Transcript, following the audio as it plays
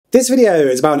This video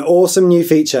is about an awesome new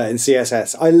feature in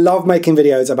CSS. I love making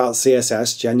videos about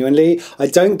CSS, genuinely. I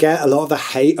don't get a lot of the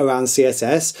hate around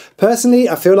CSS. Personally,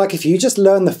 I feel like if you just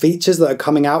learn the features that are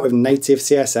coming out with native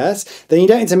CSS, then you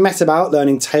don't need to mess about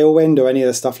learning Tailwind or any of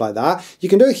the stuff like that. You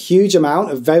can do a huge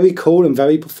amount of very cool and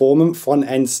very performant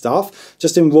front-end stuff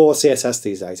just in raw CSS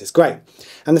these days. It's great.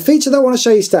 And the feature that I want to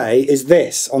show you today is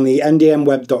this on the NDM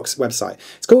Web Docs website.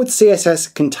 It's called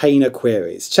CSS Container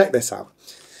Queries. Check this out.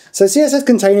 So CSS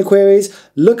Container Queries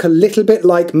look a little bit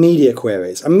like media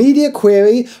queries. A media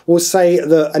query will say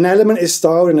that an element is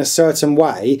styled in a certain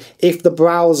way if the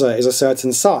browser is a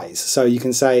certain size. So you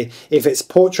can say if it's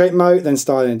portrait mode, then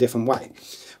style in a different way.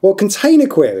 Well, container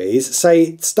queries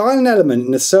say style an element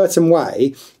in a certain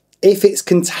way if its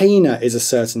container is a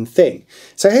certain thing.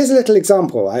 So here's a little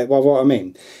example of what I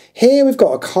mean. Here we've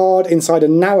got a card inside a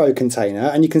narrow container,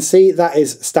 and you can see that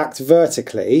is stacked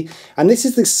vertically, and this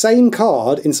is the same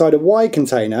card inside a wide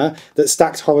container that's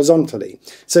stacked horizontally.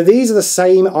 So these are the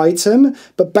same item,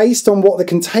 but based on what the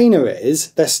container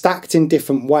is, they're stacked in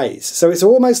different ways. So it's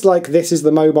almost like this is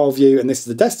the mobile view and this is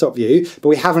the desktop view, but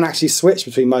we haven't actually switched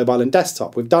between mobile and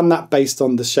desktop. We've done that based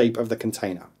on the shape of the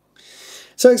container.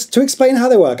 So to explain how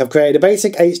they work, I've created a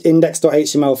basic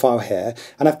index.html file here,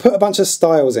 and I've put a bunch of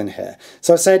styles in here.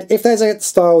 So I've said if there's a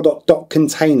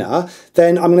style.container,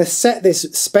 then I'm going to set this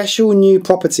special new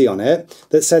property on it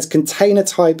that says container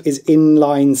type is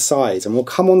inline size, and we'll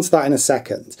come on to that in a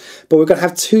second. But we're going to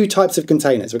have two types of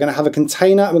containers. We're going to have a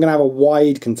container and we're going to have a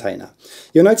wide container.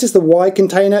 You'll notice the wide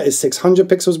container is 600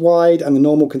 pixels wide and the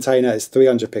normal container is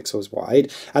 300 pixels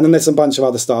wide. And then there's a bunch of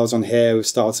other styles on here. We've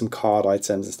styled some card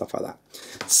items and stuff like that.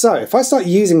 So if I start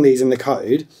using these in the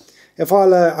code, if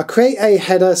I create a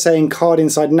header saying card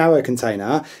inside narrow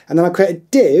container, and then I create a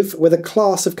div with a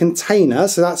class of container,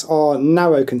 so that's our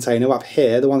narrow container up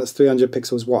here, the one that's 300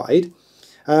 pixels wide.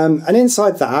 And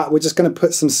inside that, we're just going to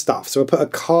put some stuff. So we'll put a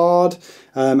card,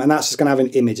 and that's just going to have an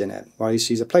image in it. Well, I used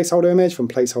to use a placeholder image from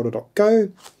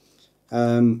placeholder.go.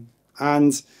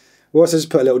 And we'll also just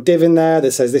put a little div in there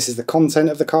that says this is the content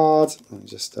of the card. Let me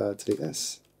just delete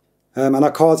this. And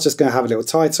our card's just going to have a little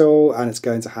title, and it's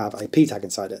going to have a p tag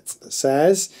inside it that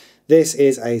says this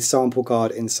is a sample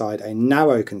card inside a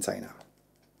narrow container.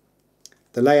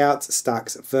 The layout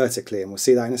stacks vertically, and we'll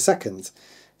see that in a second.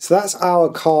 So that's our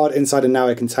card inside a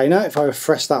narrow container. If I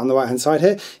refresh that on the right hand side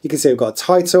here, you can see we've got a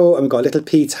title and we've got a little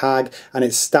p tag, and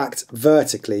it's stacked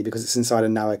vertically because it's inside a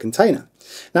narrow container.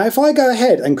 Now if I go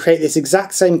ahead and create this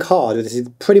exact same card with this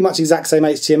pretty much exact same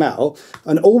HTML,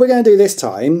 and all we're going to do this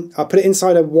time, I'll put it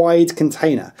inside a wide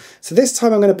container. So this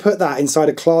time I'm going to put that inside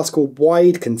a class called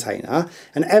wide container,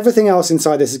 and everything else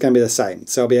inside this is going to be the same.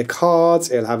 So it'll be a card,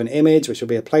 it'll have an image which will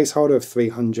be a placeholder of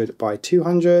 300 by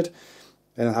 200,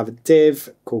 then I'll have a div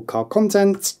called card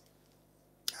content,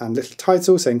 and little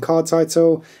title saying card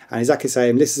title, and exactly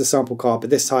saying this is a sample card, but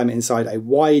this time inside a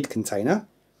wide container.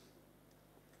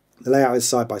 The layout is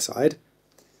side by side.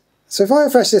 So if I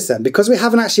refresh this then, because we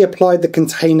haven't actually applied the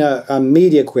container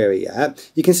media query yet,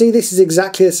 you can see this is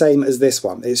exactly the same as this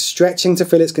one. It's stretching to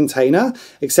fill its container,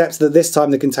 except that this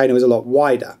time the container is a lot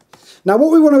wider. Now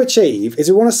what we want to achieve is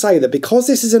we want to say that because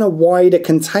this is in a wider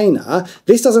container,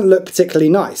 this doesn't look particularly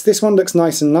nice. This one looks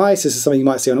nice and nice. This is something you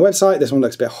might see on a website. This one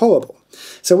looks a bit horrible.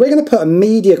 So we're going to put a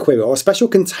media query or a special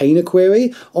container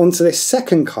query onto this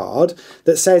second card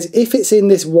that says if it's in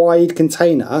this wide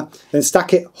container, then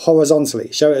stack it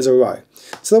horizontally, show it as a row.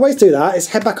 So the way to do that is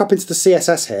head back up into the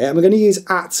CSS here, and we're going to use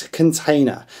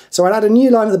 @container. So I'll add a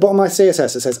new line at the bottom of my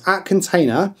CSS that says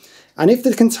 @container. And if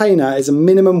the container is a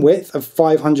minimum width of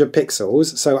 500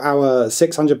 pixels, so our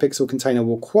 600 pixel container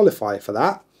will qualify for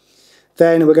that,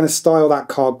 then we're going to style that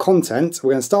card content.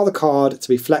 We're going to style the card to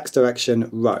be flex direction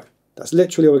row. That's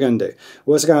literally what we're going to do.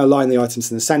 We're also going to align the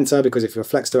items in the center, because if you're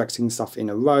flex directing stuff in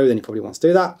a row, then you probably want to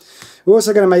do that. We're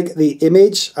also going to make the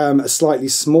image slightly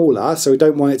smaller, so we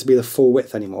don't want it to be the full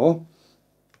width anymore.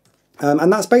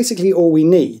 And that's basically all we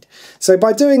need. So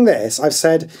by doing this, I've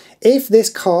said if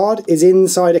this card is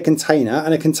inside a container,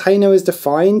 and a container is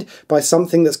defined by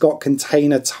something that's got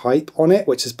container type on it,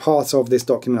 which is part of this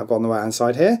document I've got on the right hand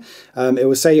side here, it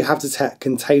will say you have to set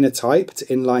container type to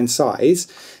inline size.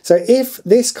 So if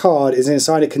this card is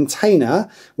inside a container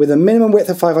with a minimum width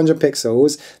of 500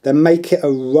 pixels, then make it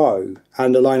a row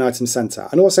and align item center,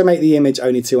 and also make the image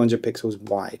only 200 pixels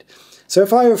wide. So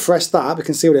if I refresh that, we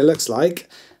can see what it looks like.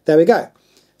 There we go.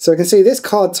 So we can see this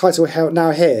card title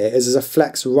now here is as a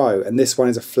flex row, and this one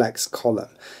is a flex column.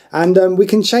 And we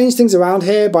can change things around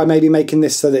here by maybe making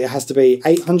this so that it has to be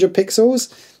 800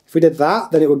 pixels. If we did that,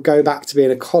 then it would go back to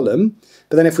being a column.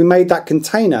 But then if we made that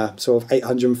container sort of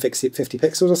 850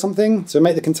 pixels or something, so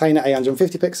make the container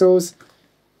 850 pixels,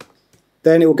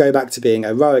 then it will go back to being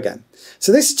a row again.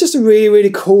 So this is just a really,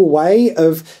 really cool way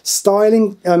of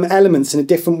styling elements in a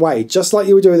different way, just like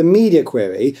you would do with a media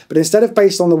query, but instead of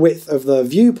based on the width of the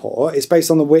viewport, it's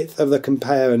based on the width of the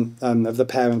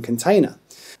parent container.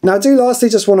 Now I do lastly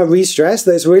just want to re-stress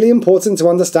that it's really important to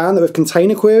understand that with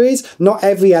container queries, not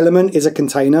every element is a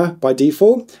container by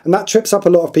default, and that trips up a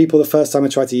lot of people the first time I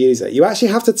try to use it. You actually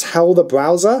have to tell the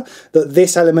browser that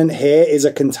this element here is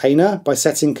a container by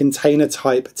setting container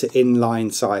type to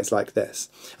inline size like this.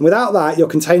 And without that, your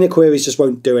container queries just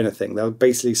won't do anything. They'll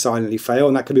basically silently fail,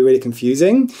 and that can be really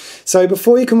confusing. So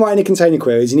before you can write any container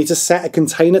queries, you need to set a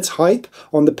container type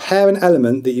on the parent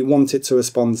element that you want it to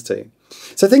respond to.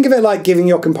 So think of it like giving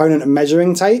your component a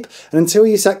measuring tape, and until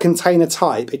you set container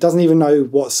type, it doesn't even know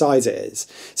what size it is.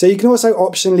 So you can also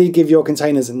optionally give your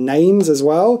containers names as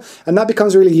well, and that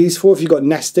becomes really useful if you've got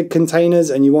nested containers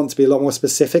and you want to be a lot more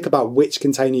specific about which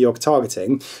container you're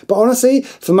targeting. But honestly,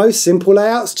 for most simple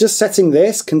layouts, just setting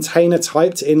this container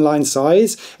type to inline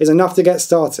size is enough to get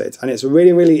started, and it's a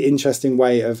really, really interesting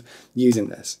way of using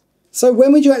this. So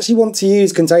when would you actually want to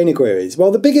use container queries?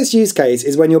 Well, the biggest use case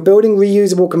is when you're building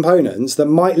reusable components that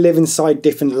might live inside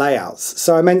different layouts.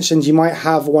 So I mentioned you might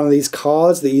have one of these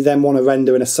cards that you then want to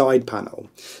render in a side panel.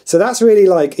 So that's really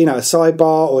like, a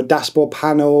sidebar or a dashboard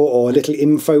panel or a little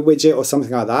info widget or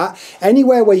something like that.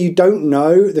 Anywhere where you don't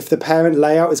know if the parent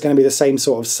layout is going to be the same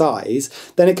sort of size,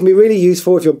 then it can be really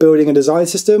useful if you're building a design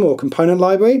system or component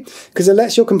library, because it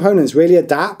lets your components really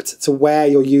adapt to where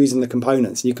you're using the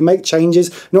components. And you can make changes,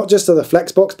 not just to the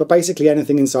flexbox, but basically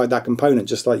anything inside that component,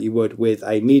 just like you would with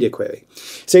a media query.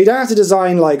 So you don't have to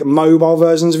design like mobile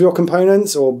versions of your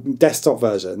components or desktop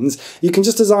versions. You can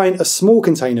just design a small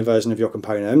container version of your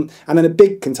component and then a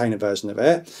big container version of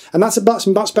it. And that's a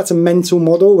much better mental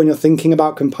model when you're thinking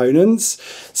about components.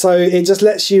 So it just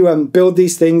lets you build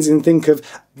these things and think of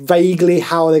vaguely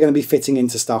how they're going to be fitting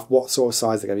into stuff, what sort of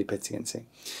size they're going to be fitting into.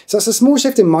 So it's a small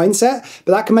shift in mindset,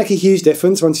 but that can make a huge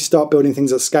difference once you start building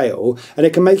things at scale, and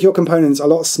it can make your components a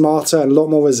lot smarter and a lot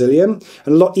more resilient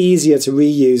and a lot easier to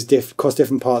reuse across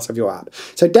different parts of your app.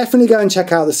 So definitely go and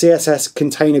check out the CSS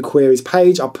Container Queries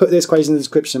page. I'll put this quote in the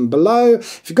description below.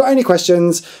 If you've got any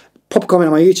questions, pop a comment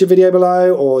on my YouTube video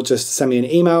below or just send me an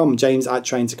email. I'm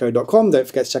james@traintocode.com. Don't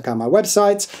forget to check out my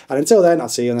website. And until then, I'll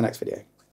see you in the next video.